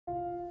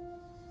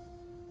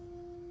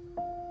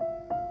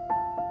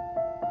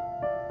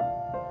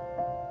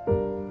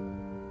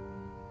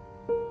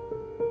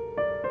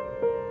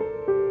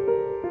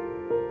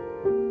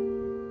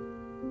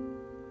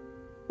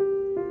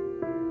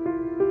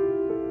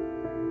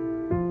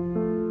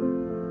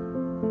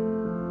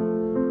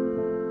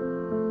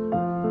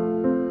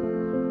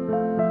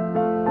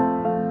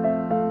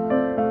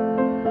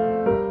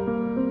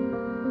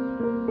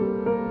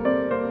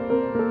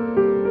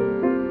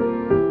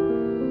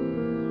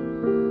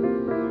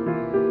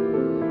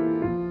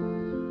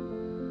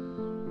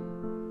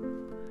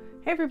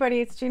Hey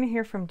everybody, it's Gina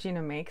here from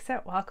Gina Makes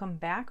It. Welcome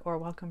back or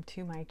welcome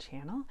to my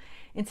channel.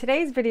 In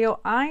today's video,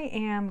 I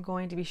am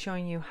going to be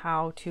showing you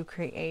how to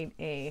create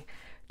a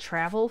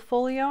travel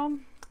folio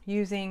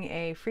using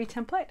a free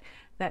template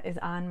that is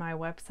on my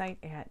website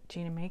at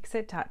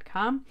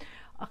ginamakeitit.com.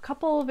 A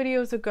couple of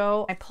videos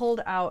ago, I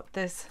pulled out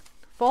this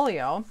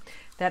folio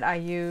that I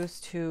use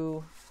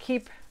to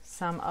keep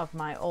some of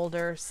my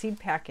older seed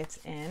packets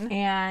in,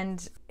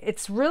 and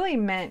it's really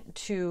meant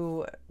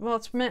to, well,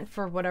 it's meant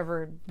for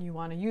whatever you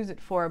want to use it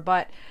for,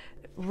 but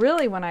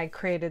really when I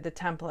created the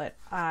template,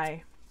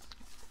 I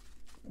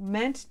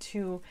meant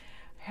to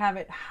have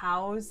it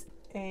house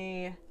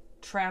a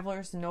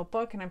traveler's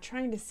notebook, and I'm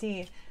trying to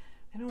see,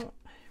 I don't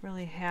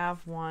really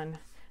have one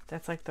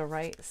that's like the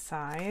right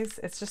size.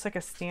 It's just like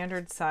a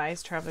standard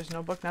size traveler's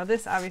notebook. Now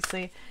this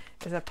obviously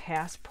is a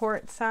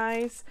passport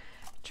size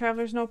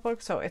traveler's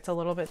notebook, so it's a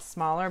little bit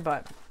smaller,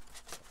 but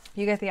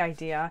you get the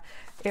idea.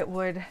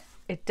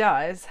 It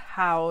does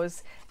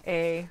house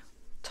a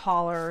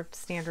taller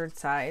standard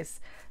size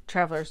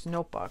traveler's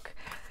notebook,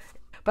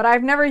 but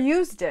I've never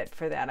used it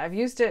for that. I've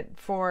used it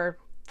for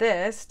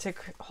this to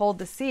hold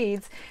the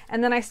seeds,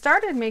 and then I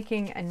started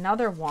making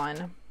another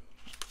one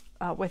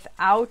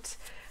without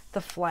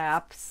the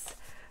flaps.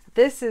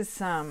 This is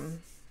some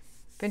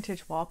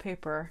vintage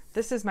wallpaper.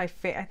 This is my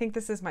I think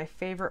this is my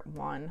favorite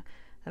one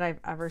that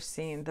I've ever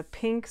seen. The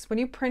pinks, when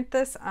you print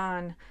this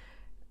on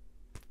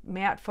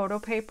matte photo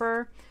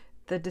paper,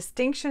 the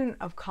distinction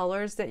of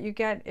colors that you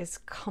get is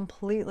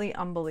completely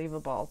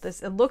unbelievable.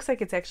 It looks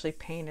like it's actually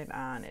painted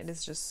on. It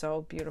is just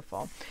so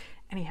beautiful.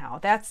 Anyhow,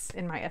 that's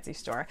in my Etsy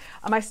store.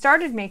 I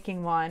started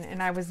making one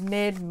and I was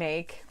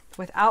mid-make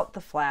without the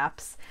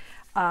flaps.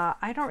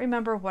 I don't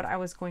remember what I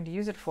was going to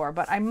use it for,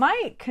 but I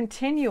might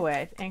continue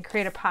it and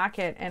create a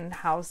pocket and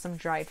house some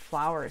dried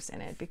flowers in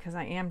it, because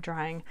I am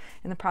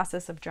in the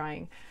process of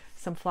drying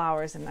some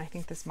flowers, and I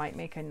think this might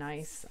make a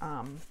nice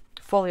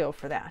folio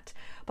for that.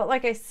 But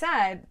like I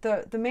said,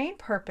 the main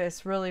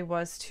purpose really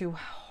was to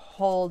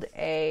hold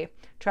a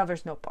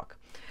traveler's notebook.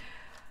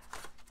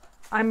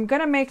 I'm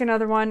gonna make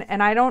another one,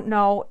 and I don't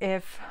know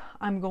if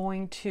I'm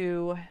going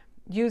to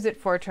use it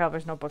for a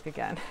traveler's notebook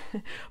again.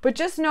 But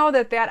just know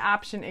that that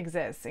option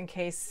exists in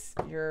case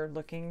you're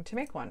looking to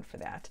make one for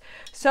that.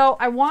 So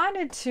I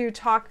wanted to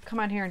come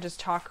on here and just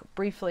talk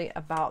briefly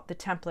about the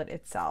template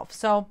itself.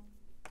 So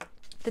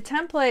the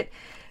template,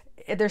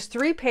 there's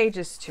 3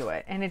 pages to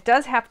it, and it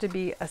does have to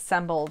be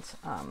assembled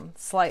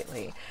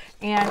slightly.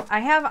 And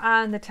I have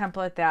on the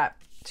template that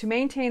to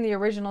maintain the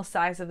original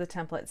size of the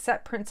template,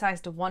 set print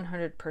size to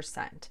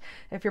 100%.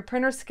 If your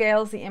printer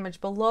scales the image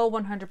below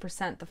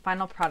 100%, the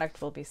final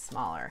product will be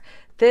smaller.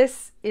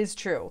 This is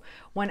true.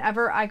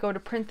 Whenever I go to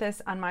print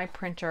this on my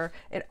printer,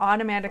 it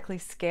automatically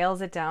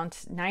scales it down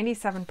to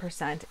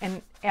 97%.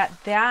 And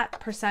at that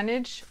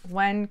percentage,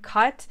 when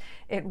cut,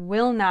 it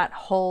will not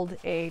hold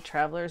a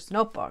traveler's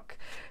notebook.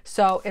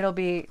 So it'll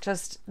be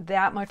just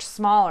that much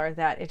smaller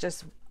that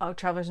a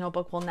traveler's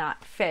notebook will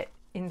not fit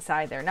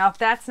inside there. Now, if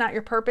that's not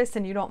your purpose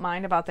and you don't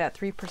mind about that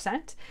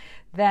 3%,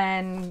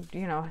 then,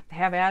 you know,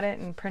 have at it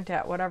and print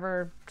at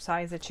whatever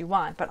size that you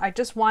want. But I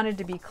just wanted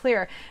to be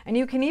clear. And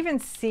you can even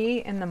see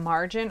in the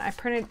margin, I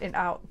printed it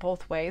out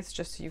both ways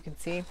just so you can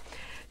see.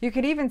 You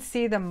could even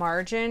see the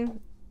margin.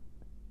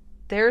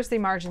 There's the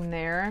margin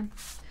there,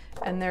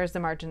 and there's the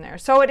margin there.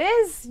 So it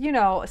is, you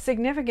know,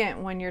 significant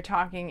when you're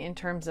talking in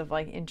terms of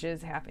like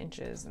inches, half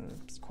inches, and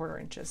quarter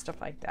inches,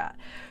 stuff like that.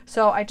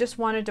 So I just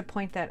wanted to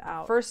point that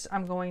out. First,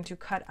 I'm going to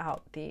cut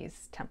out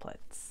these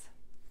templates.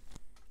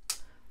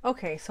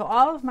 Okay, so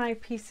all of my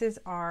pieces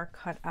are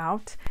cut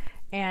out,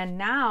 and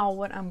now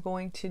what I'm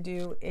going to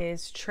do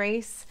is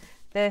trace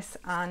this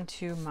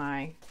onto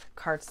my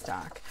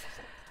cardstock.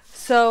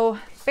 So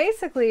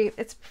basically,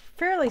 it's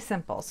fairly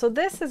simple. So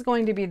this is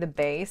going to be the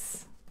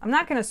base. I'm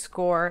not going to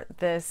score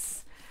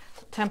this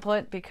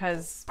template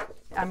because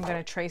I'm going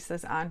to trace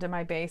this onto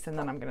my base and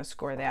then I'm going to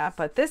score that.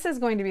 But this is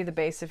going to be the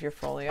base of your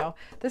folio.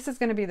 This is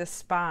going to be the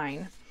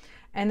spine.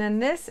 And then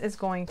this is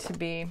going to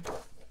be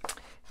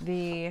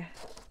the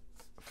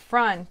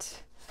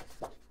front.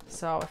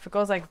 So if it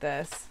goes like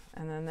this,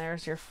 and then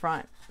there's your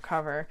front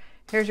cover,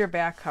 here's your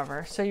back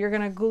cover. So you're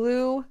going to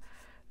glue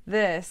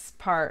this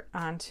part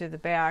onto the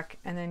back,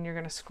 and then you're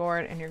going to score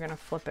it and you're going to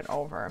flip it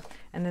over.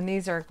 And then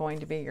these are going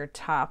to be your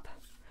top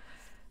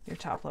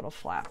little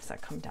flaps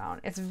that come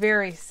down. It's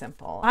very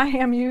simple. I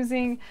am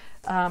using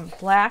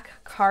black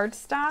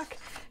cardstock,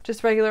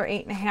 just regular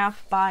 8.5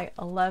 by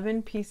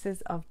 11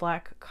 pieces of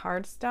black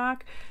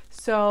cardstock.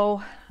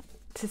 So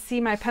to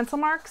see my pencil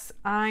marks,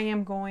 I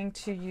am going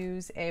to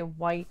use a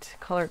white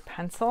colored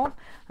pencil.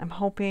 I'm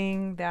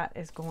hoping that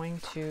is going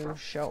to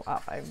show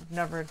up. I've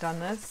never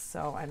done this,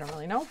 so I don't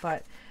really know,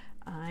 but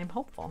I'm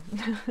hopeful.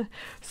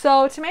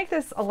 So to make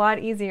this a lot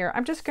easier,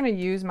 I'm just going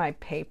to use my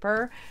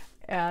paper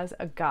as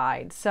a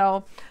guide.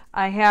 So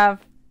I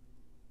have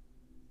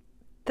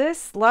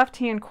this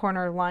left-hand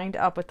corner lined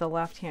up with the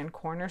left-hand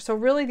corner. So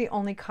really the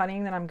only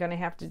cutting that I'm going to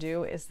have to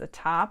do is the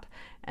top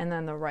and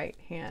then the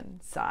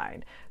right-hand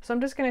side. So I'm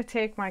just going to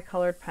take my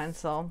colored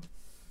pencil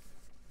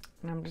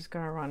And I'm just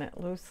going to run it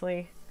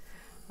loosely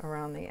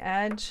around the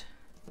edge.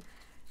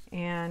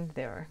 And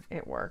there,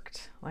 it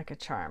worked like a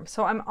charm.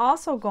 So I'm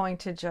also going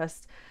to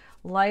just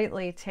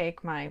lightly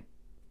take my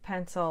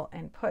pencil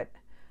and put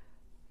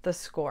the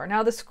score.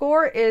 Now the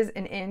score is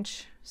an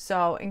inch,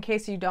 so in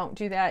case you don't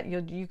do that,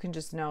 you can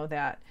just know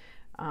that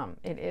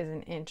it is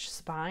an inch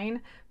spine,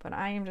 but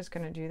I am just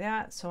going to do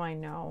that so I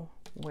know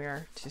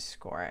where to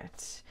score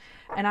it.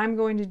 And I'm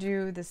going to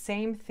do the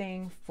same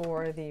thing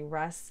for the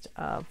rest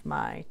of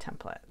my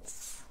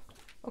templates.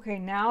 Okay,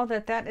 now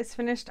that that is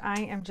finished,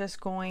 I am just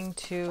going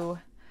to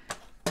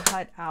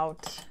cut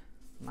out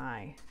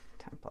my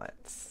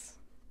templates.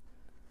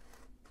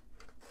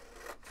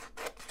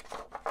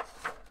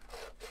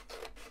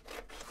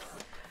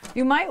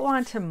 You might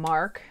want to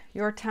mark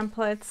your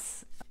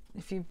templates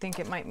if you think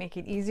it might make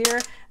it easier.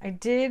 I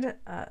did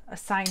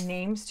assign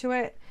names to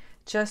it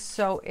just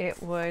so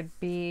it would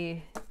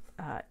be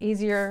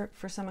easier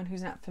for someone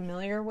who's not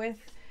familiar with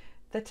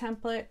the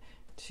template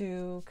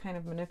to kind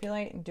of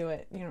manipulate and do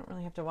it. You don't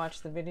really have to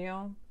watch the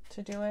video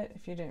to do it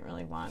if you didn't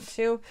really want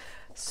to.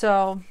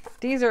 So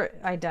these are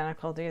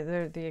identical.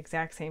 They're the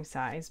exact same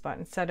size, but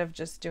instead of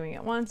just doing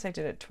it once, I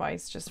did it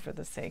twice just for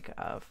the sake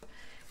of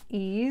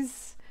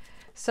ease.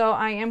 So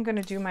I am going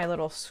to do my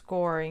little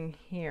scoring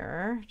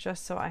here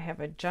just so I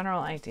have a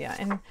general idea.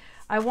 And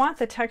I want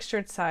the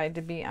textured side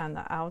to be on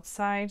the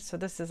outside. So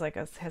this is like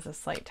has a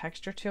slight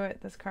texture to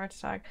it, this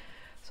cardstock.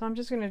 So I'm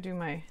just going to do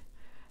my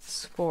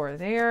score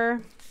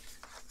there.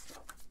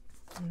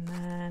 And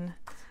then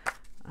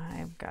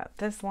I've got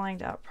this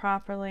lined up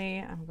properly.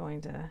 I'm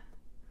going to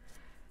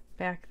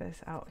back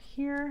this out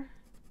here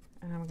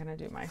and I'm going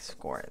to do my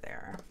score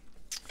there.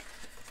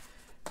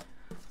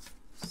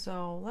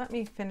 So let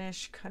me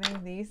finish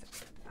cutting these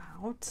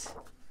out.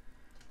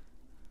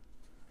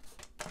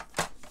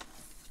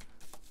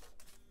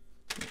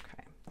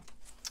 Okay.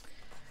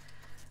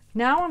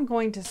 Now I'm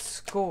going to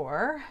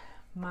score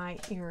my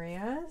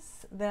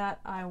areas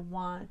that I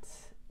want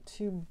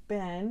to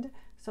bend.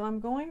 So I'm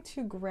going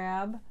to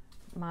grab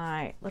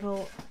my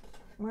little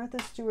Martha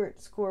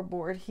Stewart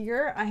scoreboard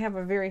here. I have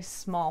a very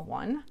small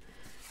one.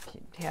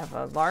 If you have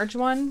a large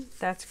one,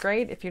 that's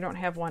great. If you don't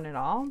have one at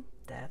all,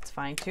 that's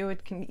fine too.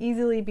 It can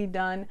easily be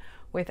done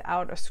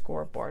without a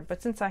scoreboard.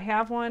 But since I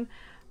have one,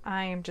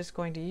 I am just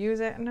going to use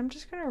it and I'm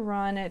just going to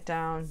run it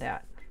down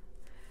that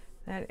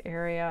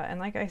area. And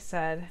like I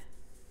said,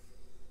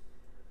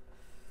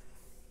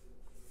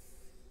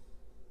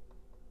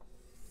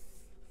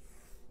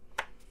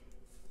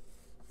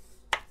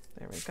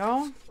 there we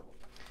go.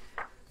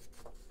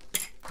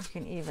 You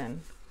can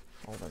even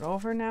fold it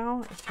over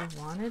now if you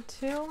wanted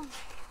to.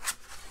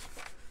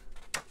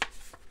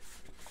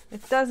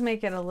 It does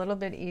make it a little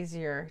bit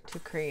easier to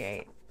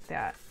create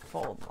that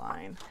fold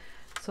line.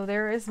 So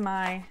there is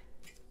my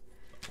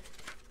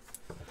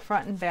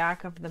front and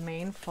back of the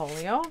main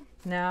folio.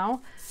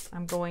 Now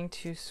I'm going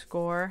to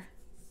score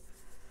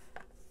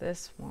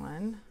this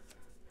one.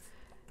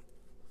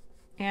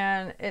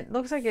 And it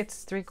looks like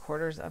it's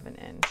 3/4 of an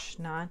inch,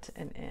 not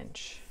an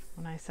inch.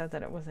 When I said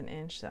that it was an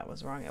inch, that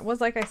was wrong. It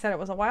was, like I said, it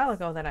was a while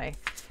ago that I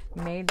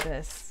made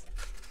this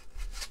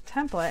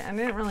template. I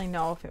didn't really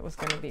know if it was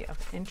going to be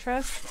of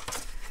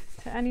interest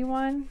to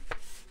anyone.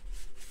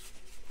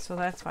 So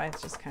that's why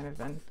it's just kind of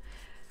been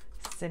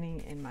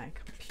sitting in my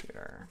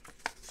computer.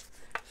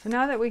 So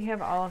now that we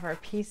have all of our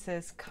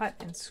pieces cut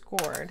and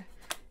scored,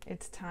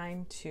 it's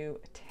time to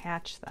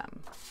attach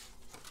them.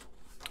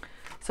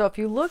 So if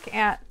you look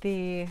at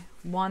the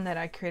one that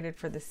I created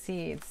for the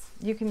seeds,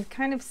 you can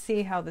kind of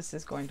see how this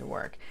is going to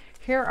work.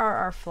 Here are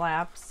our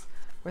flaps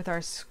with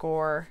our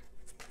score.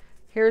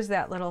 Here's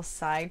that little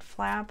side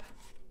flap,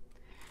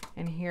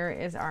 and here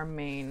is our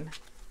main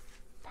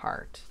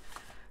part.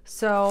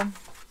 So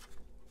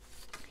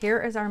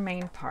here is our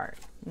main part.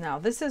 Now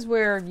this is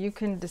where you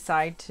can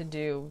decide to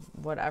do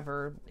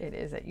whatever it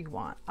is that you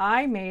want.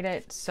 I made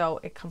it so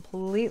it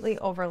completely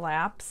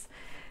overlaps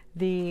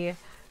the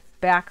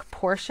back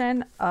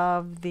portion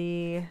of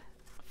the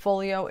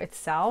folio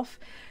itself.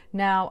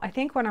 Now I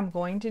think what I'm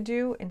going to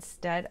do,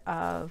 instead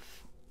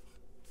of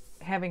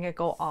having it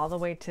go all the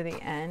way to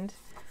the end,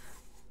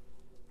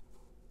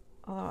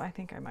 although I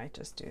think I might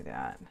just do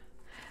that.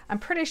 I'm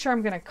pretty sure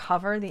I'm going to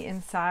cover the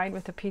inside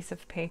with a piece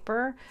of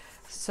paper,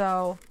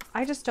 so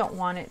I just don't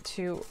want it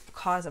to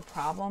cause a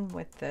problem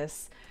with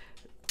this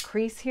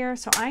crease here.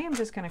 So I am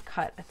just going to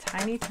cut a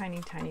tiny,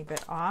 tiny, tiny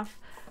bit off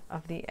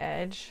of the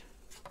edge.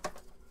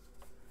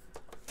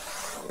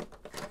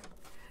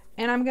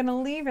 And I'm going to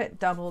leave it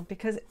doubled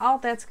because all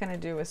that's going to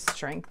do is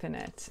strengthen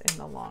it in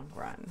the long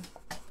run.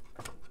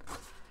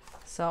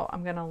 So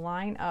I'm going to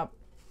line up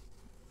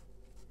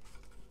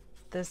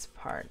this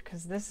part,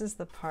 because this is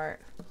the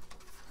part,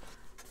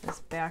 this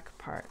back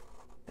part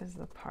is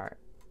the part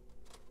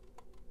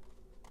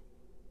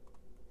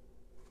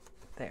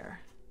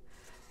there.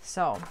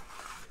 So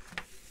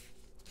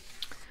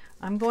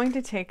I'm going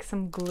to take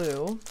some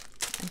glue,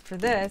 and for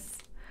this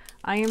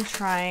I am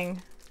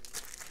trying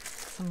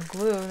some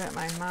glue that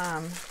my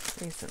mom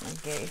recently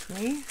gave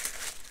me.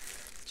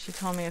 She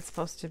told me it's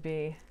supposed to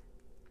be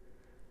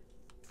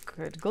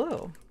good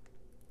glue.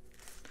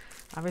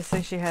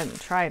 Obviously she hadn't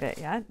tried it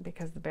yet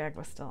because the bag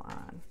was still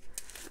on,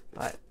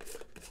 but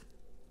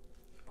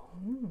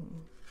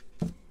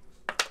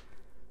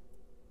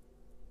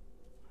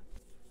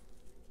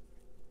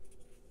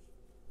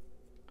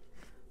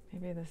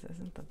maybe this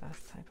isn't the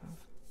best type of,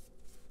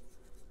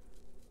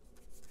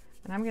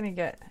 and I'm gonna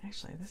get,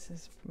 actually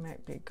this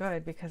might be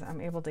good because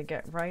I'm able to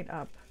get right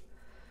up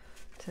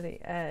to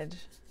the edge,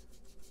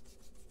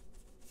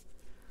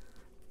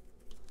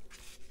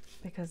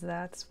 because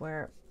that's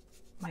where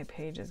my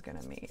page is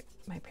gonna meet,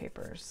 my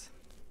papers.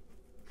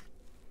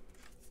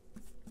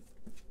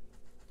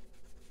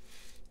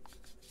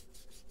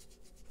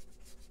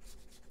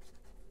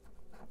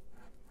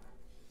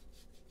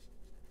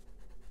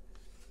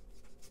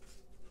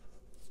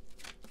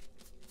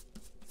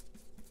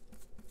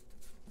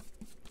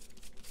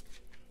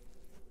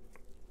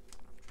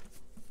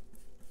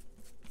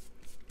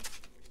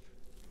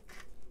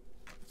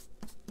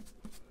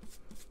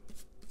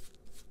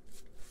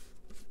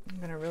 I'm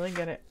gonna really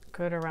get it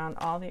good around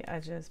all the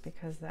edges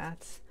because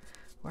that's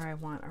where I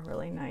want a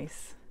really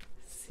nice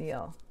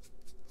seal.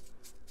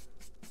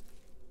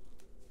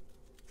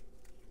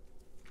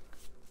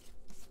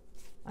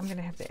 I'm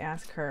gonna have to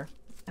ask her,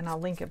 and I'll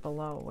link it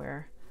below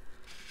where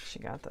she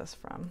got this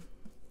from.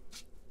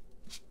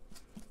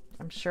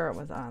 I'm sure it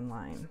was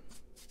online.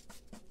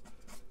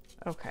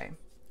 Okay.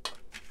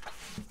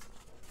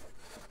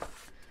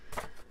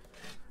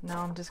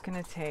 Now I'm just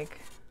gonna take,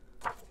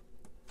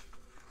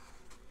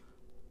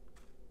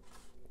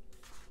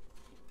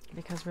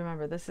 because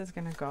remember this is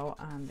going to go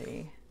on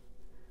the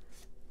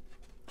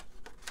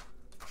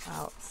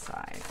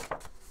outside,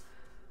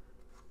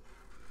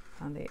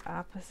 on the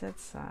opposite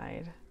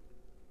side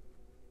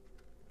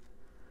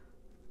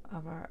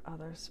of our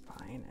other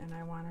spine, and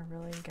I want to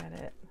really get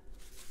it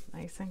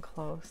nice and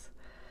close.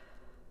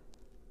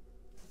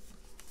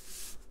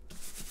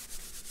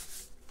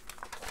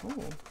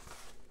 Ooh,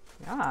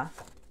 yeah.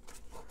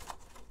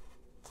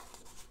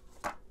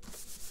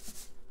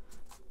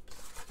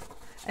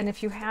 And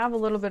if you have a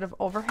little bit of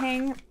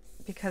overhang,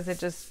 because it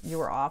just, you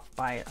were off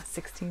by a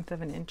 1/16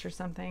 of an inch or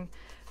something,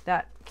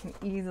 that can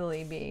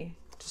easily be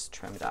just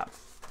trimmed up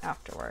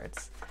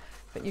afterwards.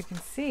 But you can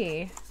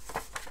see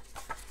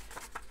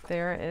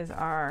there is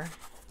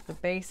the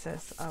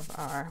basis of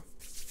our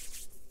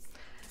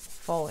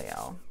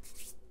folio.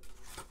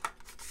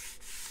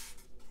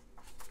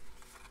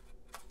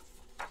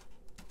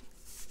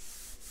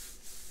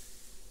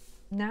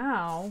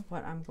 Now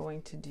what I'm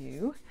going to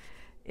do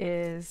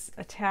is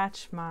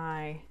attach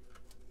my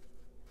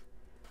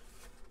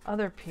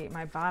other piece,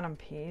 my bottom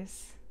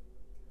piece.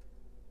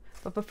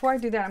 But before I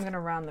do that, I'm going to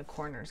round the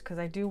corners because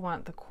I do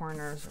want the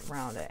corners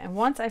rounded. And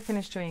once I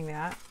finish doing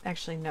that,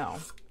 actually no,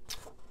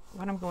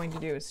 what I'm going to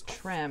do is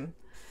trim,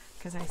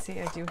 because I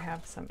see I do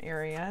have some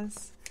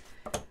areas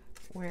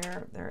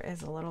where there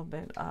is a little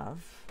bit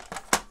of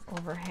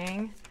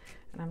overhang,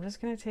 and I'm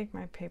just going to take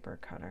my paper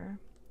cutter.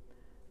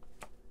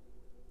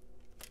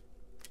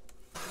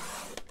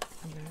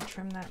 I'm going to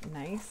trim that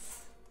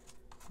nice.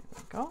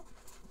 There we go.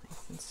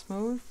 Nice and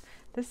smooth.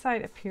 This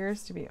side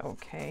appears to be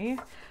okay,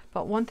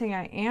 but one thing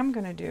I am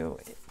going to do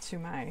to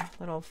my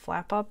little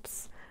flap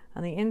ups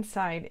on the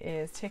inside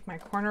is take my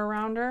corner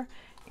rounder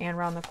and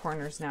round the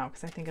corners now,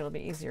 because I think it'll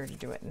be easier to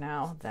do it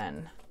now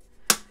than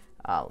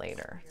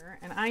later.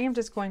 And I am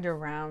just going to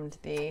round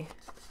the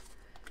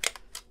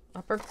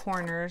upper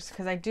corners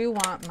because I do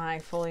want my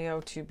folio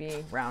to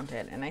be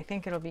rounded, and I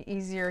think it'll be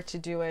easier to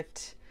do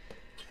it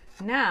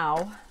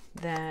now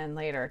than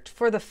later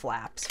for the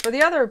flaps. For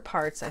the other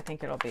parts, I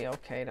think it'll be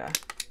okay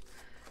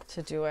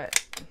to do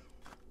it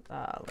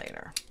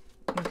later.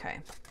 Okay,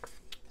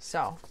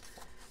 so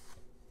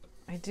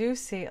I do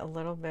see a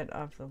little bit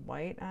of the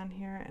white on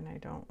here, and I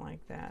don't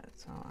like that,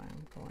 so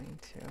I'm going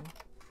to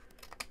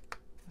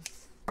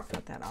just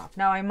put that off.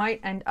 Now I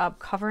might end up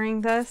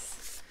covering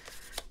this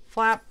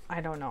flap, I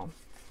don't know,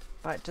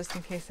 but just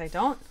in case I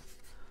don't,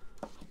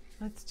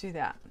 let's do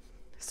that.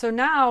 So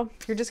now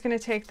you're just going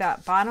to take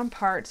that bottom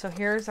part. So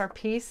here's our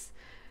piece.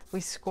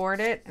 We scored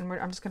it, and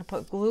I'm just going to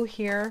put glue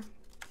here,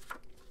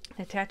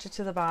 attach it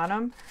to the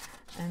bottom,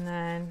 and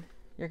then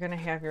you're going to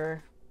have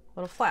your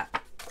little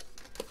flap.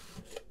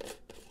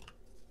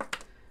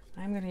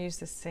 I'm going to use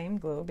the same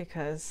glue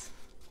because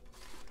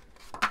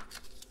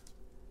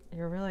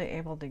you're really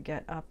able to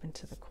get up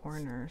into the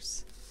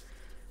corners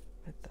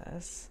with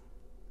this,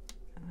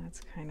 and that's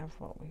kind of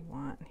what we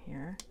want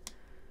here.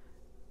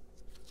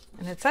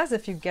 And it says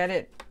if you get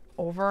it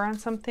over on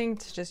something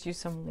to just use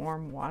some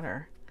warm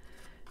water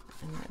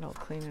and it'll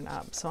clean it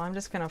up. So I'm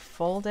just going to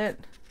fold it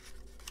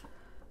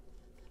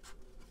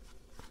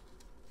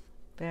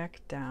back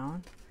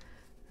down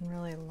and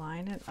really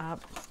line it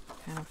up,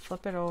 kind of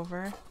flip it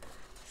over,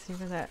 see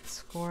where that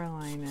score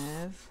line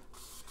is,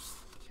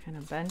 kind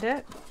of bend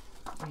it,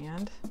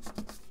 and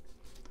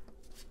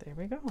there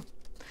we go.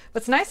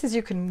 What's nice is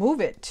you can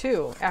move it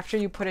too after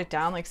you put it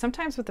down. Like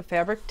sometimes with the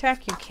fabric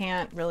tack you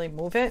can't really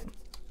move it.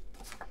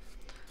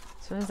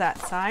 So there's that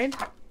side.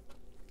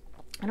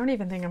 I don't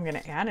even think I'm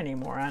going to add any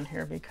more on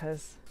here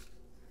because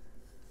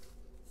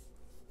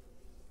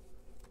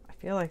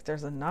feel like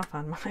there's enough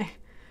on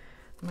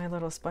my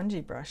little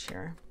spongy brush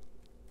here.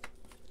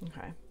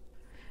 Okay.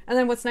 And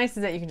then what's nice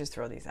is that you can just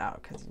throw these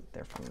out because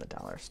they're from the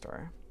dollar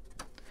store.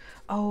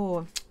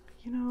 Oh,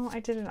 you know,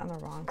 I did it on the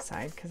wrong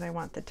side because I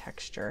want the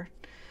texture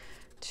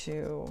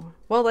to,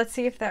 well, let's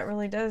see if that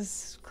really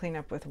does clean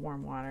up with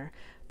warm water.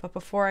 But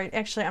before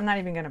I'm not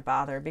even going to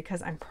bother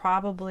because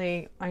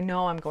I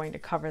know I'm going to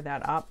cover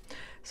that up.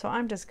 So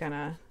I'm just going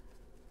to,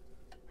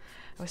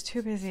 I was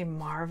too busy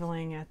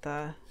marveling at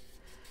the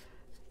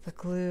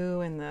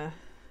glue and the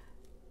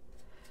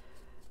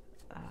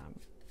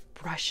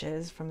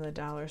brushes from the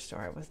dollar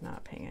store. I was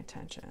not paying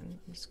attention.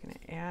 I'm just going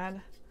to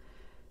add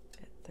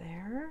it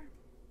there.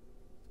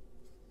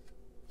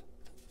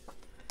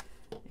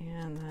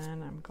 And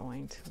then I'm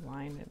going to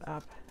line it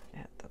up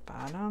at the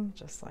bottom,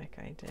 just like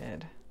I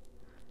did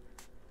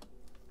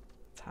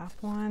the top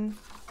one.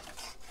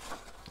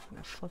 I'm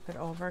going to flip it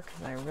over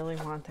because I really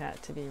want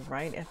that to be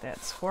right at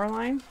that score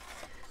line.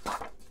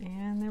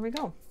 And there we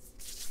go.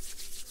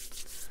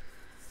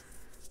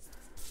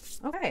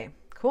 Okay,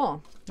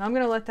 cool. Now I'm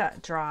going to let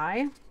that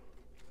dry.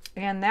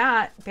 And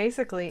that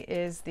basically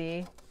is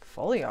the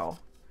folio.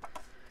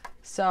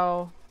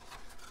 So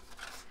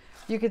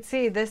you could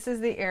see this is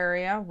the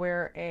area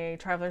where a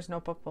traveler's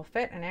notebook will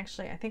fit. And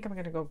actually, I think I'm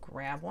going to go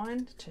grab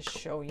one to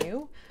show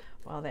you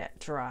while that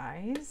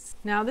dries.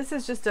 Now, this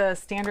is just a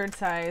standard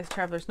size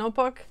traveler's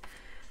notebook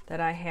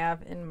that I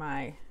have in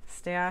my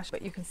stash,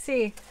 but you can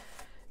see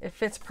it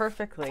fits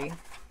perfectly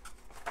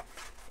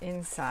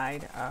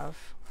inside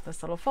of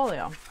this little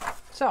folio.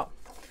 So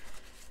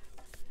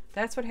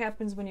that's what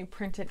happens when you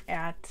print it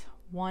at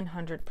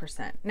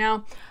 100%.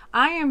 Now,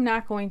 I am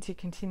not going to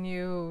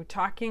continue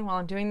talking while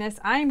I'm doing this.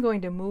 I am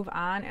going to move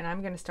on and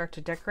I'm going to start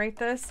to decorate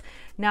this.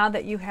 Now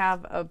that you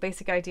have a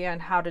basic idea on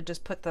how to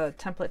just put the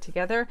template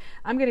together,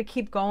 I'm going to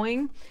keep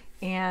going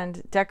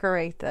and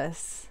decorate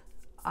this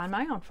on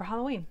my own for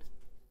Halloween.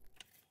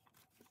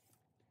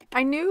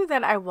 I knew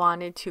that I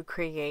wanted to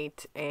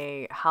create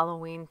a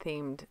Halloween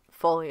themed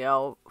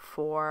folio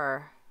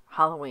for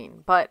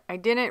Halloween, but I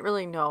didn't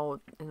really know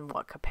in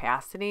what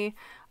capacity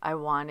I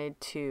wanted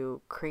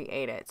to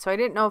create it. So I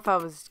didn't know if I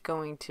was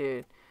going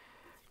to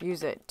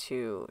use it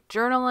to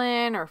journal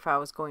in, or if I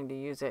was going to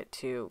use it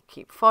to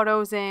keep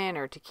photos in,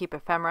 or to keep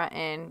ephemera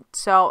in.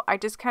 So I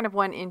just kind of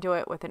went into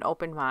it with an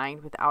open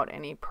mind without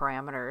any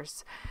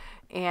parameters.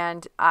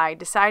 And I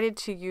decided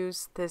to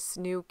use this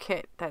new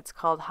kit that's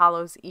called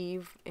Hallows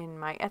Eve in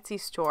my Etsy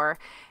store.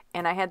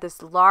 And I had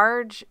this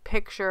large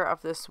picture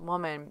of this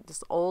woman,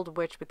 this old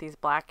witch with these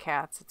black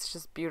cats. It's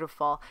just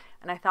beautiful.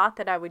 And I thought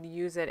that I would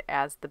use it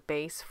as the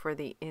base for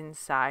the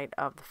inside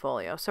of the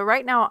folio. So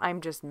right now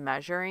I'm just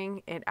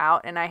measuring it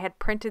out. And I had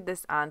printed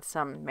this on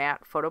some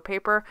matte photo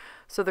paper.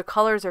 So the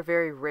colors are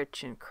very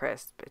rich and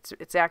crisp.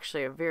 It's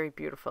actually a very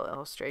beautiful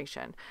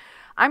illustration.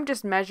 I'm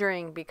just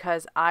measuring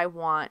because I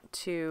want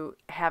to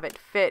have it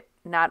fit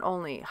not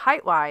only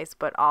height-wise,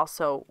 but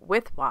also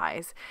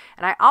width-wise.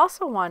 And I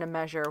also want to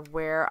measure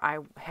where I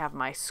have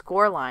my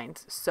score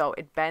lines so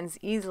it bends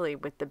easily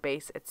with the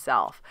base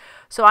itself.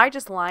 So I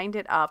just lined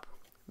it up,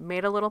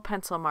 made a little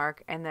pencil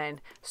mark, and then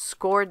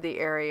scored the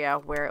area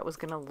where it was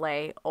going to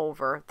lay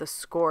over the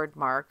scored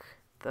mark,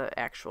 the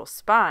actual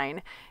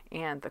spine,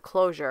 and the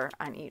closure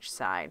on each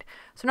side.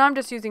 So now I'm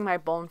just using my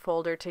bone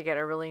folder to get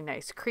a really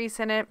nice crease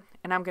in it,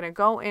 and I'm going to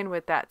go in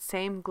with that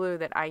same glue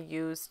that I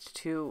used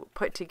to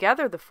put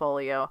together the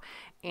folio,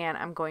 and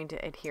I'm going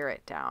to adhere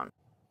it down.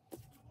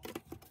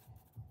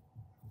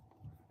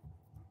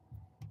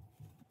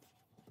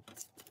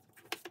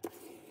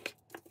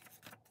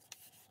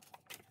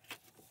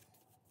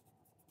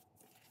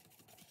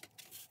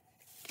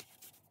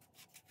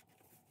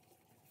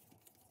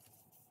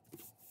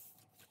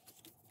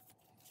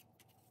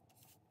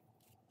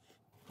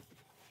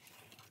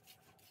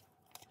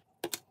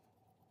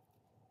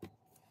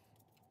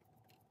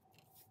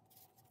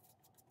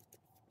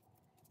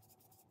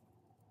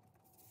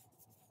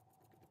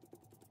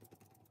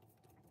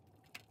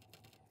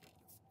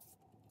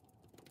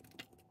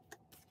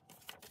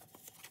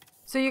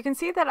 So you can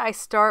see that I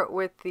start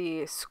with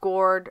the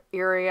scored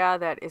area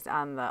that is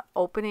on the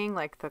opening,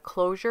 like the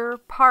closure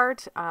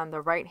part on the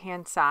right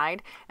hand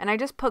side. And I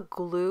just put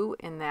glue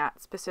in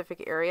that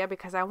specific area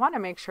because I want to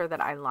make sure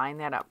that I line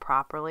that up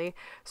properly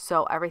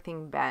so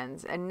everything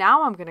bends. And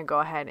now I'm going to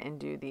go ahead and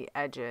do the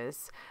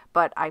edges.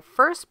 But I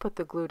first put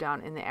the glue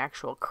down in the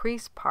actual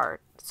crease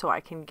part so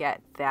I can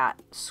get that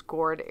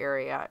scored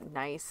area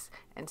nice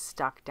and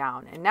stuck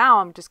down. And now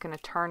I'm just going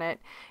to turn it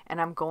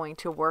and I'm going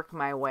to work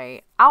my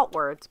way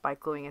outwards by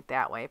gluing it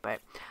that way.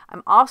 But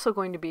I'm also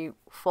going to be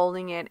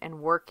folding it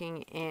and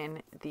working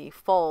in the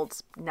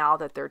folds now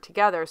that they're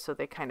together so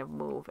they kind of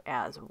move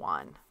as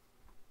one.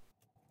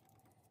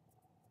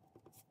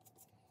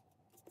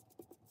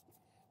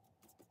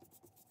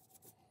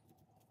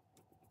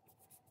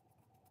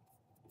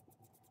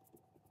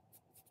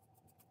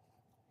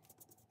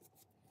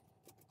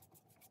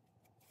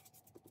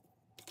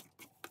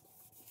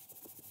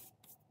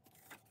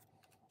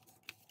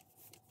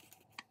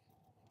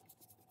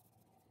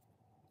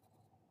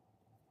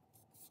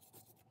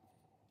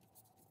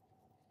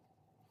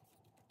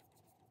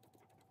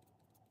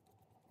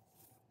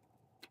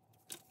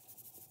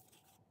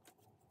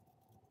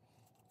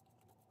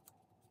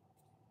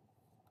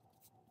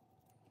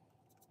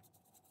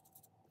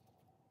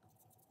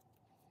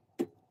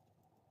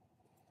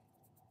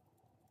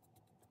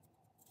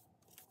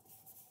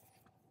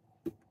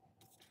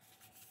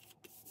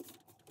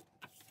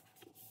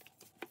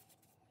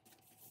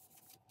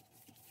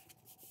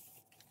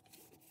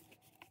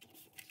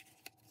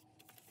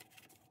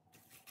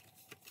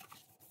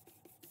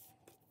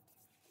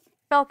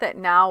 Felt that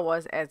now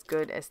was as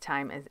good as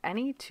time as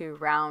any to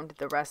round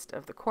the rest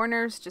of the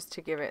corners just to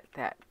give it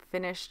that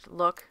finished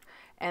look,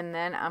 and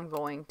then I'm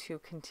going to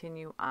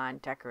continue on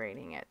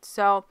decorating it.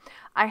 So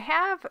I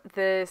have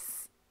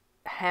this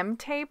hem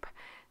tape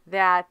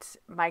that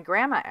my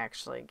grandma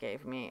actually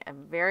gave me a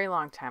very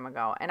long time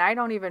ago, and I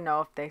don't even know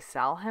if they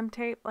sell hem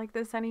tape like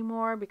this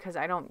anymore because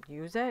I don't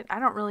use it. I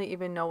don't really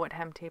even know what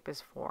hem tape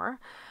is for.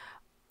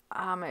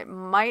 It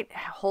might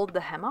hold the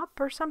hem up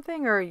or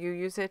something, or you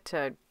use it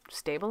to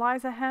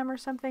stabilize a hem or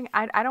something.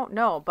 I don't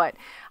know, but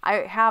I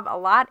have a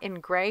lot in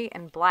gray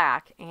and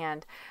black,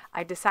 and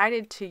I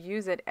decided to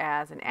use it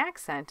as an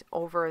accent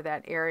over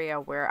that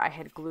area where I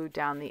had glued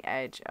down the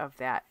edge of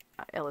that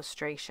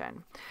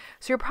illustration.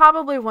 So you're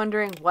probably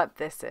wondering what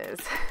this is.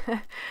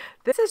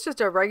 This is just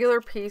a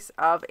regular piece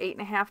of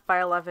 8.5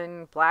 by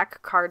 11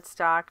 black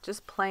cardstock,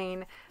 just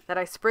plain, that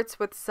I spritzed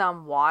with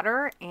some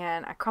water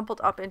and I crumpled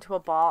up into a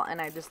ball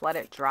and I just let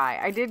it dry.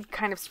 I did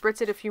kind of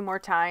spritz it a few more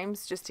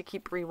times just to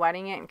keep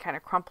re-wetting it and kind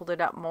of crumpled it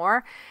up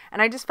more,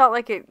 and I just felt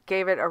like it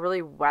gave it a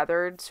really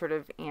weathered sort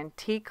of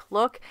antique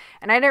look,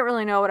 and I didn't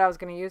really know what I was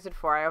going to use it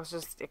for. I was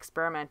just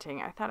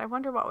experimenting. I thought, I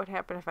wonder what would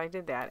happen if I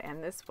did that,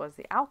 and this was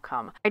the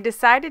outcome. I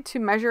decided to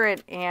measure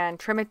it and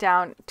trim it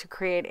down to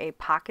create a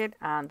pocket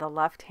on the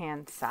left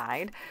hand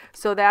side.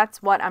 So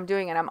that's what I'm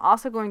doing, and I'm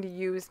also going to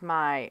use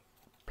my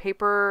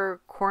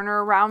paper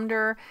corner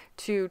rounder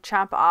to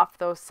chomp off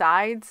those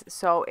sides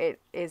so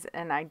it is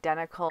an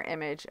identical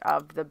image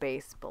of the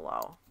base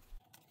below.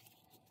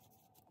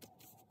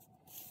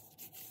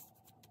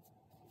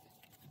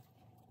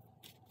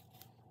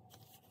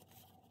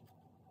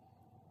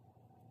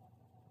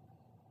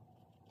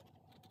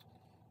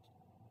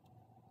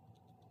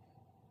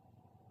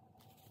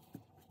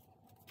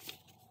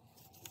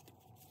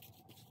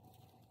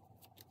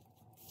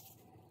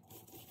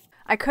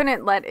 I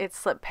couldn't let it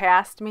slip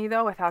past me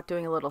though without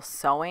doing a little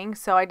sewing,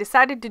 so I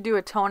decided to do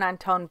a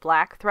tone-on-tone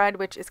black thread,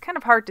 which is kind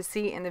of hard to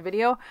see in the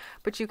video,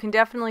 but you can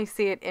definitely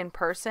see it in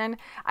person.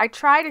 I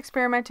tried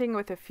experimenting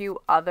with a few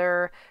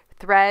other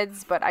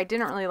threads, but I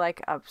didn't really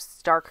like a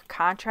stark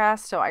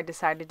contrast, so I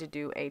decided to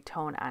do a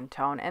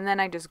tone-on-tone, and then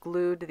I just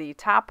glued the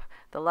top,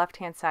 the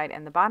left-hand side,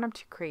 and the bottom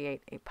to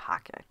create a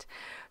pocket.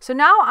 So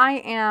now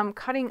I am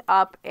cutting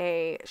up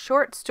a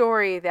short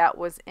story that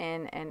was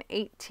in an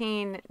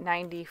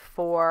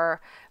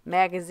 1894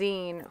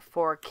 magazine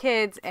for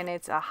kids, and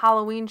it's a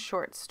Halloween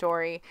short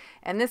story,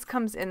 and this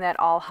comes in that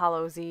All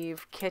Hallows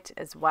Eve kit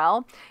as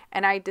well,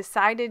 and I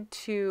decided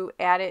to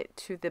add it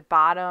to the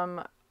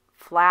bottom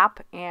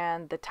flap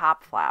and the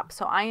top flap.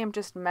 So I am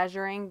just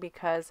measuring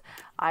because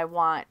I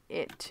want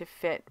it to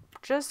fit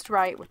just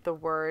right with the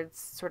words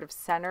sort of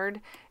centered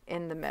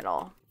in the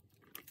middle.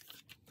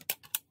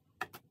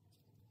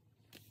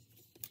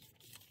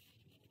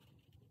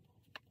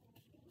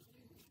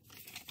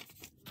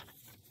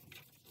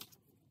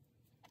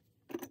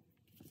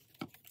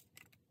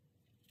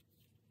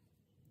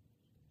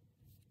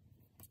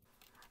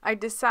 I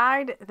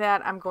decide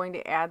that I'm going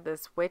to add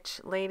this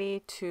witch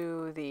lady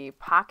to the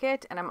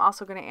pocket, and I'm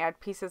also going to add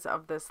pieces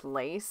of this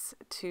lace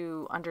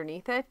to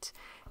underneath it.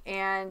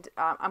 And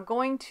I'm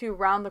going to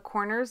round the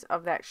corners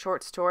of that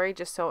short story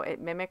just so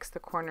it mimics the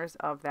corners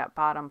of that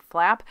bottom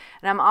flap.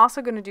 And I'm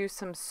also going to do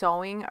some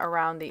sewing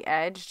around the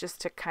edge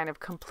just to kind of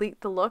complete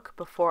the look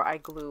before I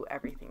glue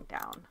everything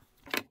down.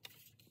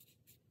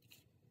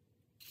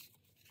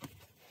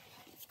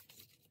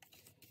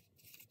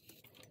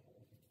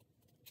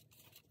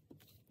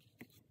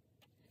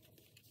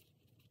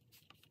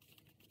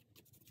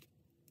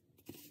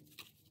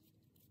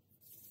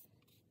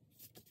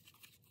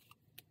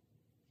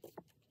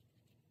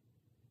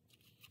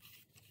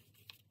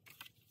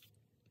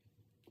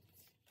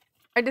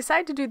 I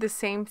decided to do the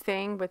same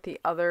thing with the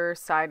other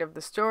side of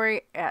the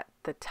story at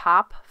the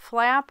top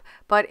flap,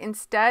 but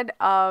instead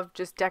of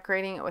just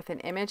decorating it with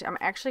an image, I'm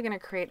actually going to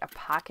create a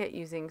pocket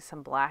using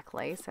some black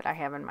lace that I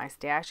have in my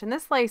stash. And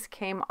this lace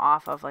came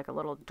off of like a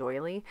little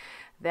doily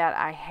that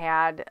I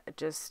had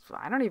just,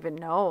 I don't even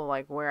know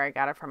like where I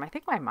got it from. I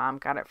think my mom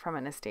got it from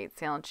an estate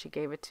sale and she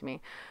gave it to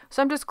me.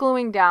 So I'm just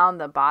gluing down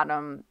the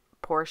bottom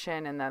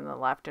portion and then the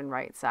left and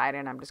right side,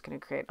 and I'm just going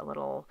to create a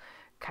little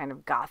kind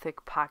of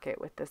gothic pocket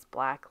with this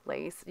black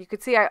lace. You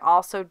could see I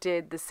also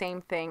did the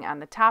same thing on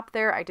the top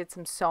there. I did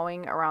some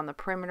sewing around the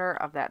perimeter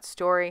of that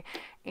story,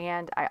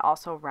 and I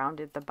also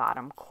rounded the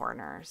bottom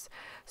corners.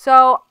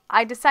 So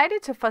I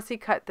decided to fussy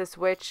cut this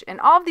witch,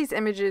 and all of these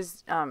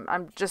images,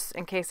 I'm just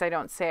in case I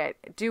don't say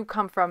it, do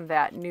come from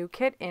that new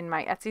kit in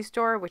my Etsy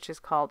store, which is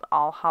called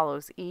All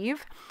Hallows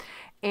Eve.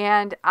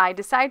 And I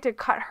decided to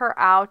cut her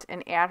out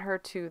and add her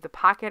to the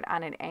pocket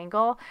on an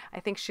angle. I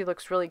think she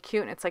looks really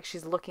cute, and it's like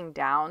she's looking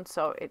down,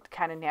 so it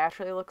kind of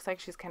naturally looks like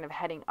she's kind of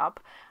heading up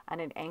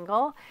on an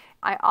angle.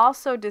 I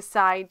also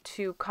decide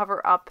to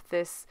cover up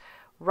this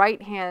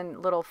right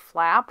hand little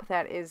flap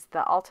that is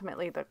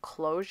ultimately the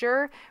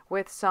closure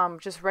with some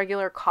just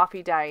regular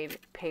coffee dyed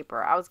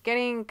paper. I was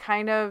getting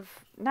kind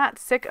of not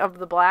sick of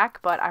the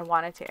black, but I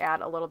wanted to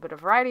add a little bit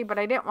of variety, but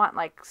I didn't want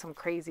like some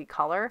crazy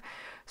color.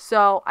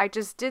 So I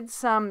just did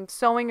some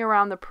sewing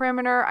around the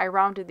perimeter. I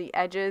rounded the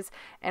edges,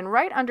 and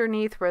right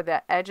underneath where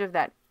the edge of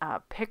that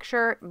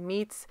picture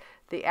meets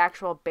the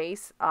actual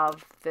base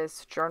of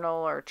this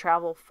journal or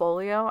travel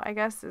folio, I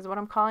guess is what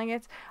I'm calling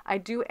it, I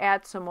do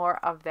add some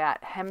more of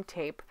that hem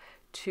tape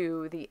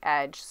to the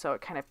edge so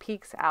it kind of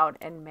peeks out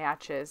and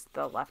matches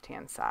the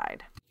left-hand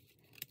side.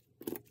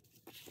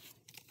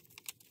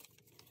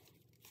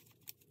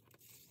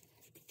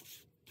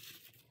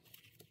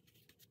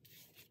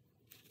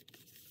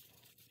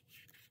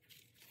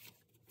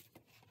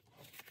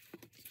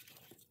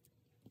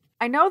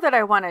 I know that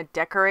I want to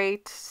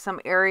decorate some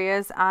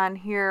areas on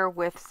here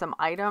with some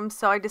items,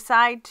 so I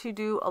decide to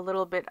do a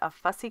little bit of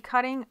fussy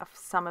cutting of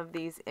some of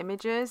these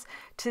images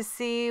to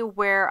see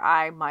where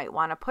I might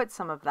want to put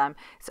some of them.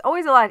 It's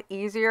always a lot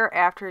easier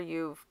after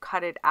you've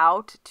cut it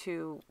out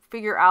to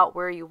figure out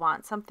where you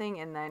want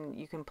something, and then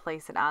you can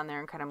place it on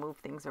there and kind of move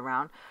things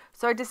around.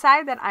 So I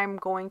decided that I'm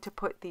going to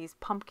put these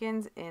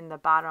pumpkins in the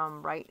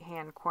bottom right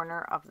hand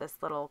corner of this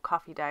little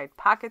coffee dyed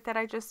pocket that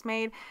I just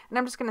made, and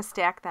I'm just going to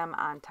stack them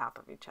on top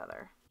of each other.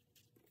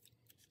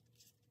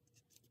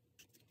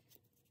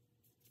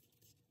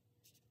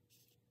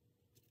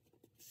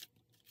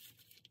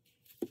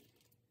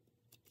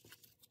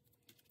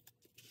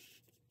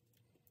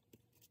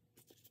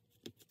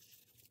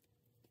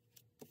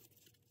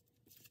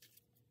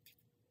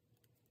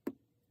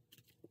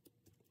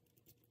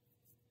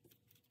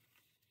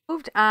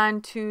 Moved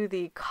on to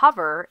the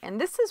cover, and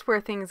this is where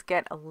things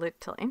get a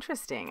little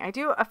interesting. I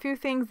do a few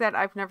things that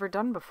I've never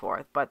done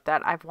before, but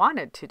that I've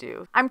wanted to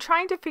do. I'm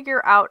trying to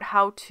figure out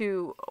how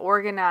to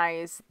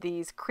organize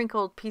these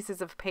crinkled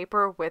pieces of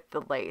paper with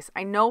the lace.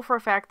 I know for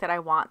a fact that I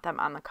want them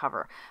on the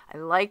cover. I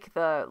like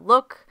the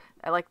look,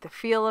 I like the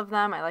feel of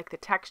them, I like the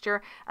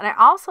texture, and I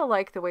also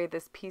like the way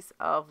this piece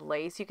of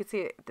lace, you can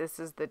see this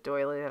is the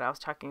doily that I was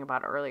talking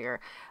about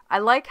earlier. I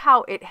like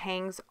how it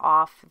hangs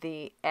off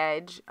the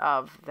edge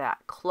of that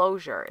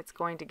closure. It's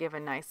going to give a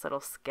nice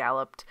little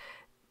scalloped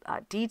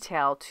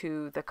detail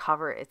to the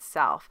cover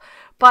itself.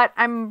 But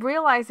I'm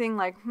realizing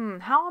like,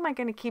 how am I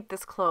going to keep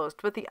this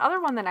closed? With the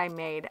other one that I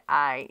made,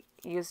 I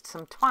used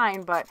some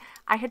twine, but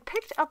I had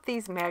picked up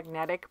these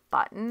magnetic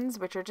buttons,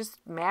 which are just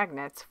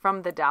magnets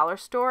from the dollar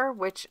store,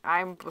 which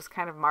I was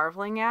kind of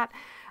marveling at.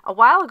 A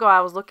while ago,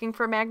 I was looking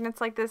for magnets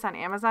like this on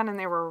Amazon, and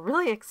they were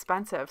really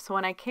expensive. So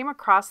when I came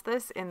across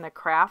this in the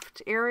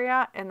craft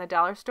area in the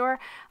dollar store,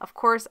 of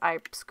course, I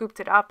scooped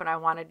it up and I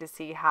wanted to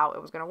see how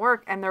it was going to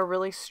work. And they're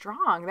really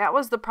strong. That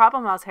was the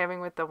problem I was having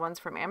with the ones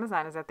from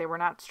Amazon, is that they were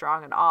not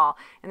strong at all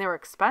and they were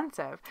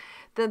expensive.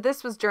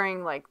 This was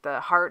during like the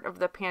heart of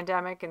the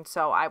pandemic, and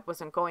so I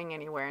wasn't going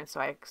anywhere, and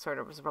so I sort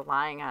of was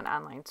relying on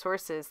online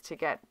sources to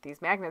get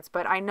these magnets.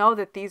 But I know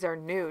that these are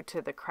new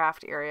to the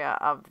craft area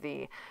of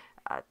the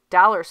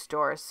dollar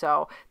store,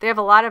 so they have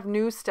a lot of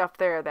new stuff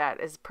there that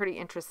is pretty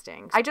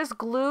interesting. I just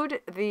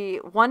glued the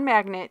one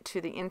magnet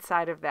to the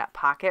inside of that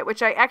pocket,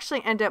 which I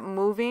actually end up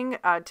moving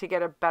to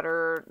get a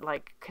better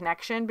like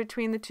connection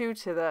between the two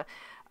to the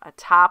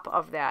top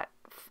of that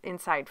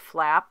inside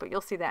flap, but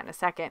you'll see that in a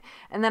second.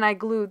 And then I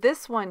glue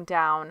this one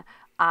down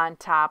on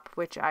top,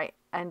 which I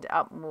end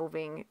up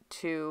moving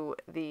to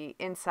the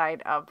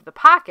inside of the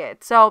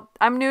pocket. So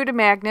I'm new to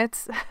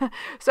magnets,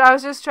 so I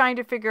was just trying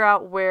to figure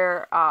out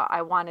where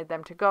I wanted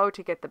them to go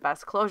to get the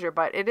best closure,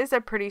 but it is a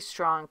pretty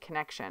strong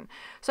connection.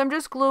 So I'm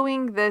just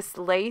gluing this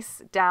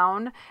lace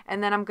down,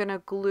 and then I'm going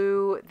to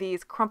glue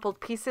these crumpled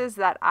pieces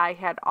that I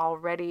had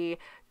already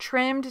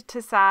trimmed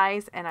to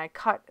size, and I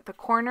cut the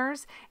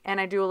corners, and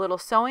I do a little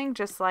sewing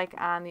just like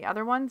on the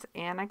other ones,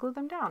 and I glue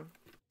them down.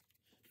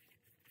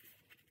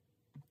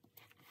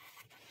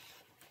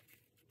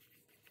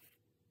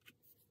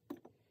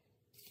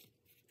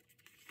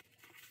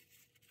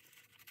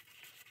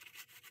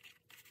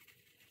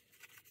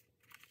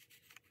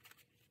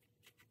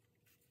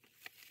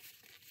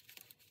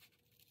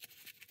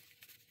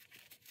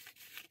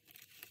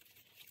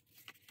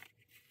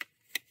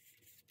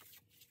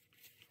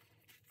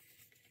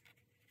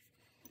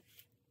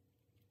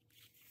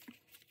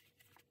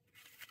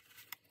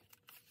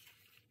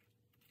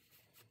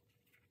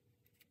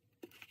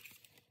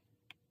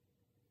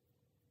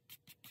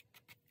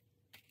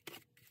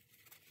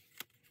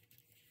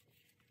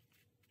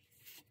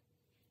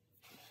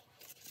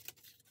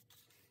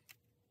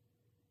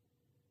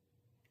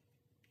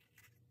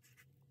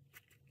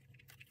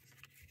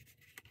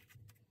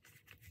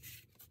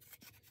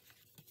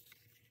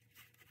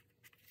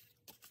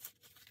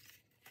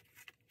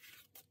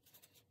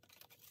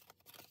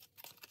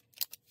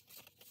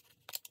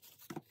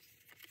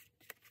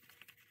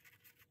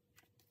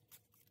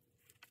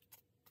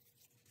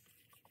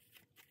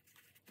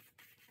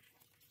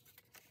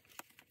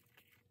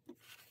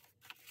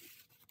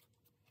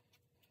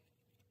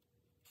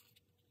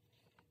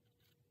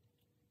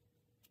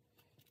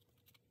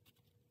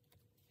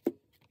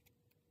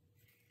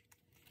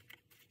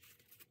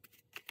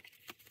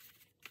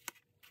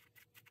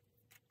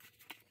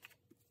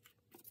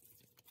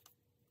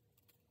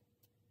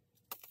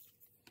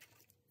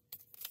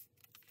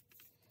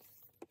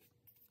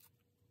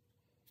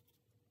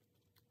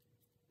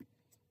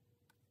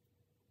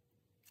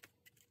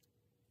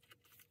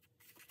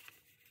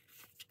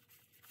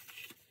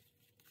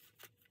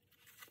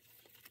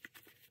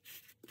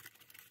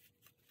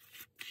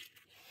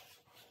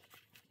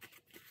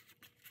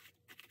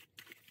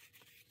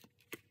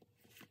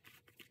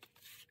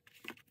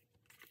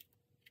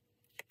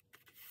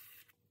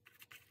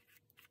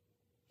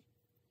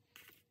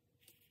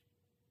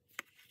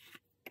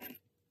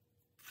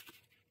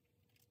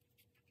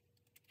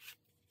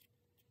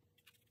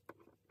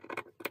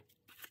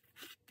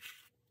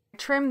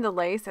 trimmed the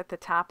lace at the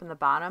top and the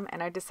bottom,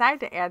 and I decided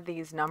to add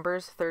these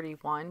numbers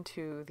 31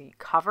 to the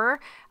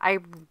cover. I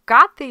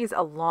got these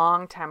a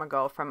long time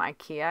ago from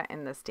IKEA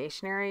in the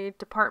stationery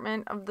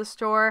department of the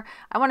store.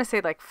 I want to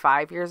say like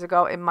 5 years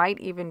ago. It might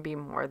even be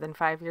more than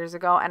 5 years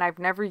ago, and I've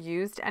never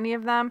used any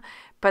of them,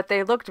 but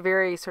they looked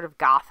very sort of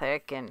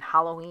gothic and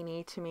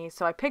Halloween-y to me.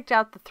 So I picked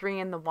out the 3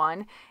 and the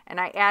 1, and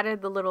I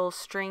added the little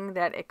string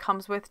that it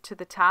comes with to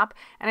the top,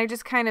 and I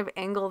just kind of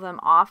angle them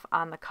off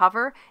on the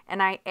cover,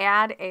 and I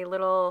add a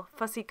little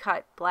fussy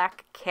cut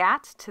black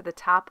cat to the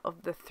top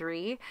of the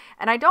 3,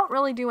 and I don't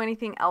really do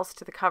anything else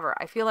to the cover.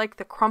 I feel like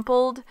the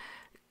crumpled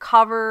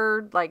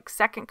cover, like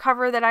second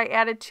cover that I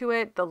added to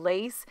it, the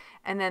lace,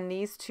 and then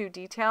these 2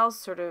 details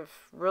sort of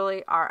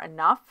really are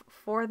enough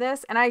for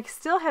this. And I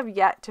still have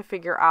yet to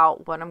figure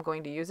out what I'm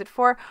going to use it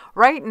for.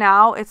 Right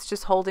now, it's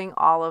just holding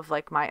all of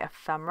like my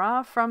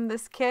ephemera from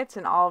this kit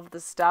and all of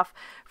the stuff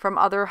from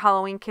other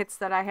Halloween kits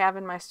that I have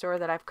in my store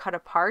that I've cut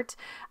apart.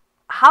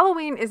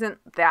 Halloween isn't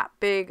that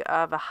big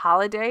of a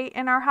holiday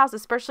in our house,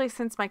 especially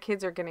since my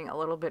kids are getting a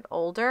little bit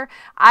older.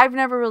 I've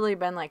never really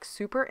been like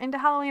super into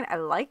Halloween. I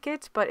like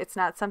it, but it's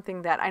not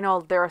something that I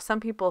know there are some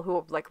people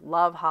who like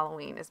love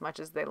Halloween as much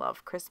as they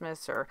love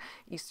Christmas or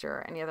Easter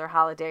or any other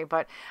holiday,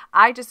 but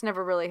I just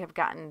never really have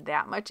gotten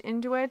that much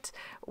into it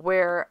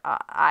where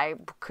I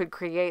could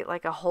create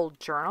like a whole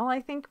journal,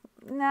 I think,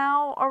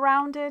 now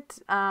around it.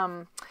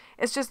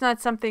 It's just not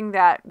something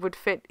that would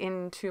fit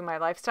into my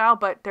lifestyle,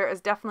 but there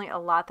is definitely a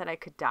lot that I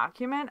could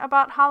document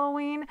about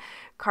Halloween,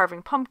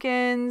 carving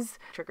pumpkins,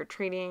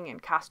 trick-or-treating and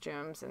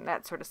costumes and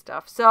that sort of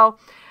stuff. So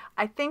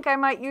I think I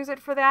might use it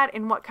for that.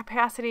 In what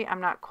capacity,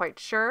 I'm not quite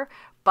sure,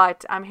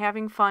 but I'm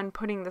having fun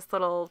putting this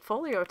little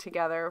folio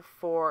together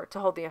to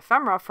hold the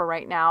ephemera for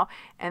right now.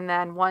 And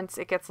then once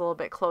it gets a little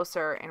bit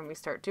closer and we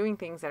start doing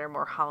things that are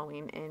more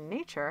Halloween in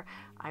nature,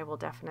 I will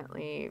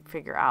definitely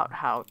figure out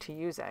how to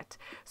use it.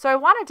 So I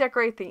want to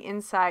decorate the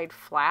inside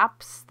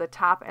flaps, the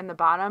top and the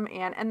bottom,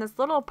 and this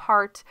little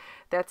part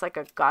that's like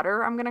a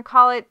gutter, I'm going to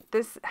call it.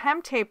 This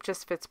hem tape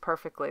just fits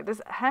perfectly.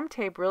 This hem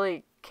tape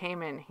really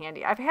came in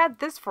handy. I've had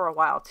this for a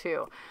while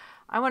too.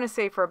 I want to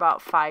say for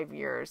about 5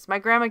 years. My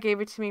grandma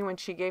gave it to me when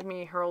she gave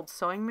me her old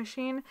sewing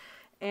machine,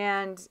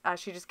 and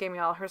she just gave me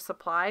all her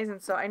supplies, and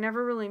so I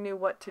never really knew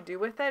what to do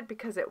with it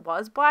because it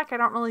was black. I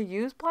don't really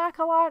use black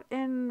a lot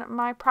in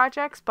my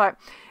projects, but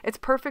it's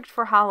perfect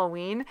for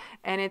Halloween,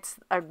 and it's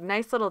a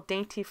nice little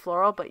dainty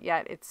floral, but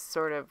yet it's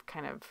sort of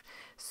kind of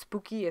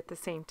spooky at the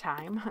same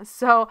time.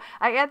 So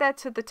I add that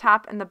to the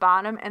top and the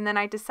bottom, and then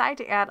I decide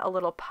to add a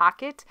little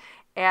pocket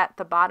at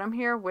the bottom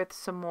here with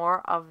some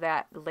more of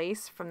that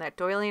lace from that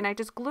doily, and I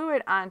just glue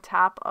it on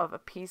top of a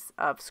piece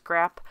of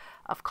scrap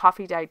of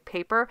coffee dyed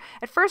paper.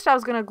 At first I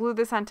was going to glue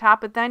this on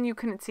top, but then you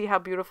couldn't see how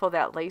beautiful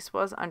that lace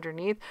was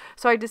underneath,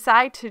 so I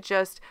decided to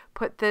just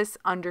put this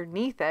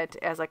underneath it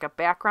as like a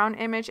background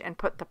image and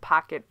put the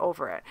pocket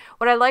over it.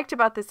 What I liked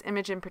about this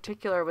image in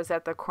particular was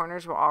that the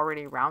corners were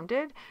already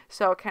rounded,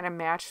 so it kind of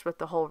matched with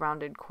the whole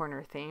rounded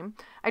corner theme.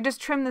 I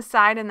just trim the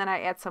side and then I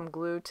add some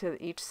glue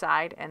to each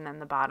side and then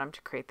the bottom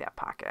to create that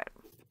pocket.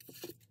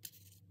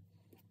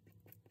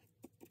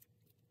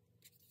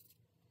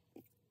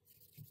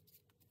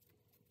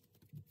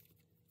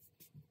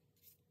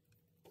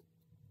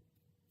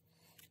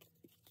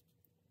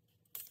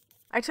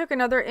 I took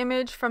another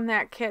image from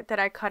that kit that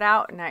I cut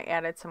out and I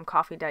added some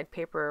coffee dyed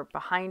paper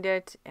behind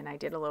it, and I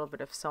did a little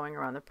bit of sewing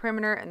around the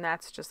perimeter, and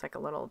that's just like a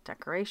little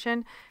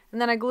decoration.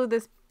 And then I glued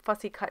this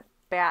fussy cut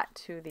bat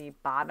to the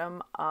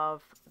bottom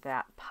of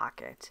that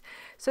pocket.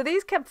 So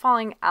these kept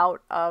falling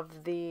out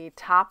of the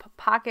top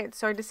pocket,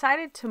 so I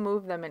decided to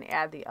move them and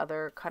add the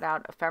other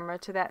cutout ephemera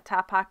to that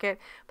top pocket,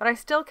 but I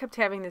still kept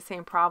having the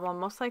same problem,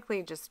 most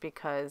likely just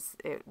because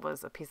it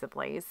was a piece of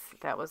lace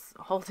that was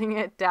holding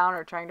it down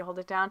or trying to hold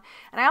it down.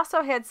 And I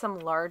also had some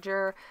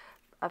larger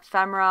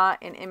ephemera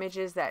and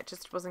images that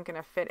just wasn't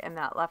going to fit in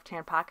that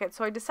left-hand pocket,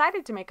 so I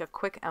decided to make a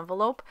quick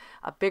envelope,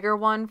 a bigger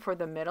one for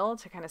the middle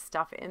to kind of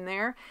stuff in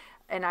there.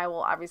 And I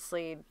will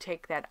obviously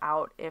take that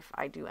out if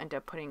I do end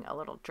up putting a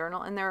little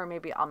journal in there, or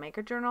maybe I'll make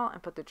a journal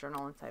and put the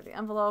journal inside the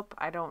envelope.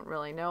 I don't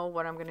really know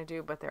what I'm going to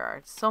do, but there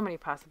are so many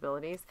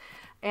possibilities.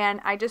 And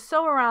I just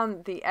sew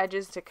around the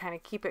edges to kind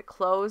of keep it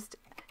closed,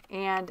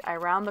 and I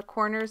round the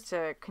corners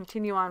to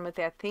continue on with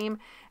that theme.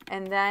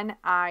 And then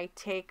I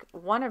take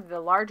one of the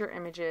larger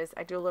images,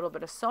 I do a little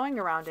bit of sewing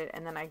around it,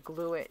 and then I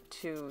glue it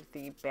to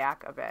the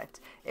back of it.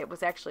 It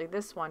was actually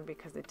this one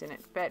because it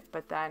didn't fit,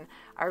 but then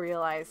I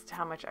realized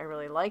how much I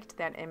really liked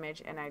that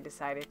image, and I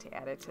decided to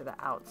add it to the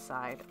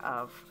outside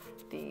of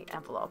the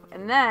envelope.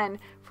 And then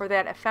for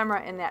that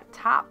ephemera in that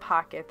top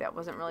pocket that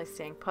wasn't really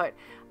staying put,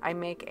 I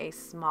make a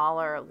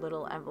smaller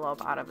little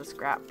envelope out of a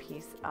scrap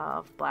piece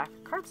of black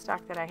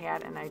cardstock that I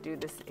had, and I do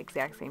this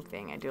exact same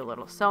thing. I do a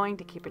little sewing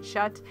to keep it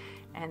shut,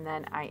 and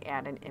then I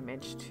add an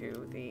image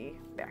to the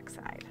back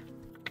side.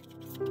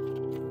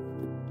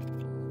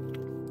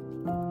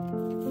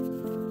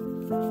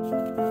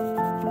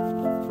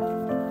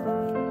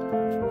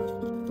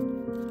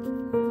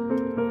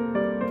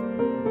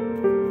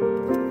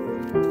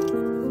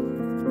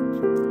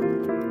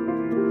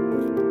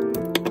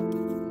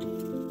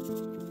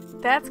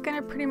 that's going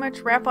to pretty much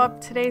wrap up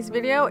today's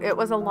video. It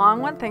was a long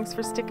one. Thanks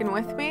for sticking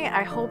with me.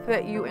 I hope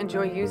that you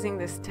enjoy using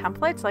this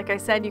template. Like I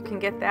said, you can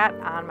get that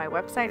on my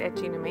website at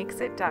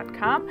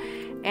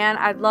ginamakes.it.com, and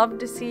I'd love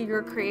to see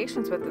your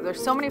creations with it.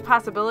 There's so many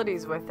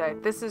possibilities with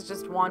it. This is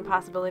just one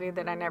possibility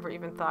that I never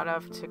even thought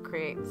of, to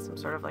create some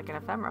sort of like an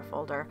ephemera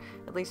folder,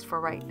 at least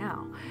for right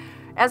now.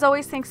 As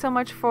always, thanks so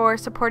much for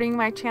supporting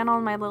my channel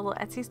and my little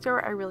Etsy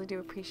store. I really do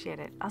appreciate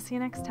it. I'll see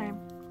you next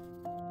time.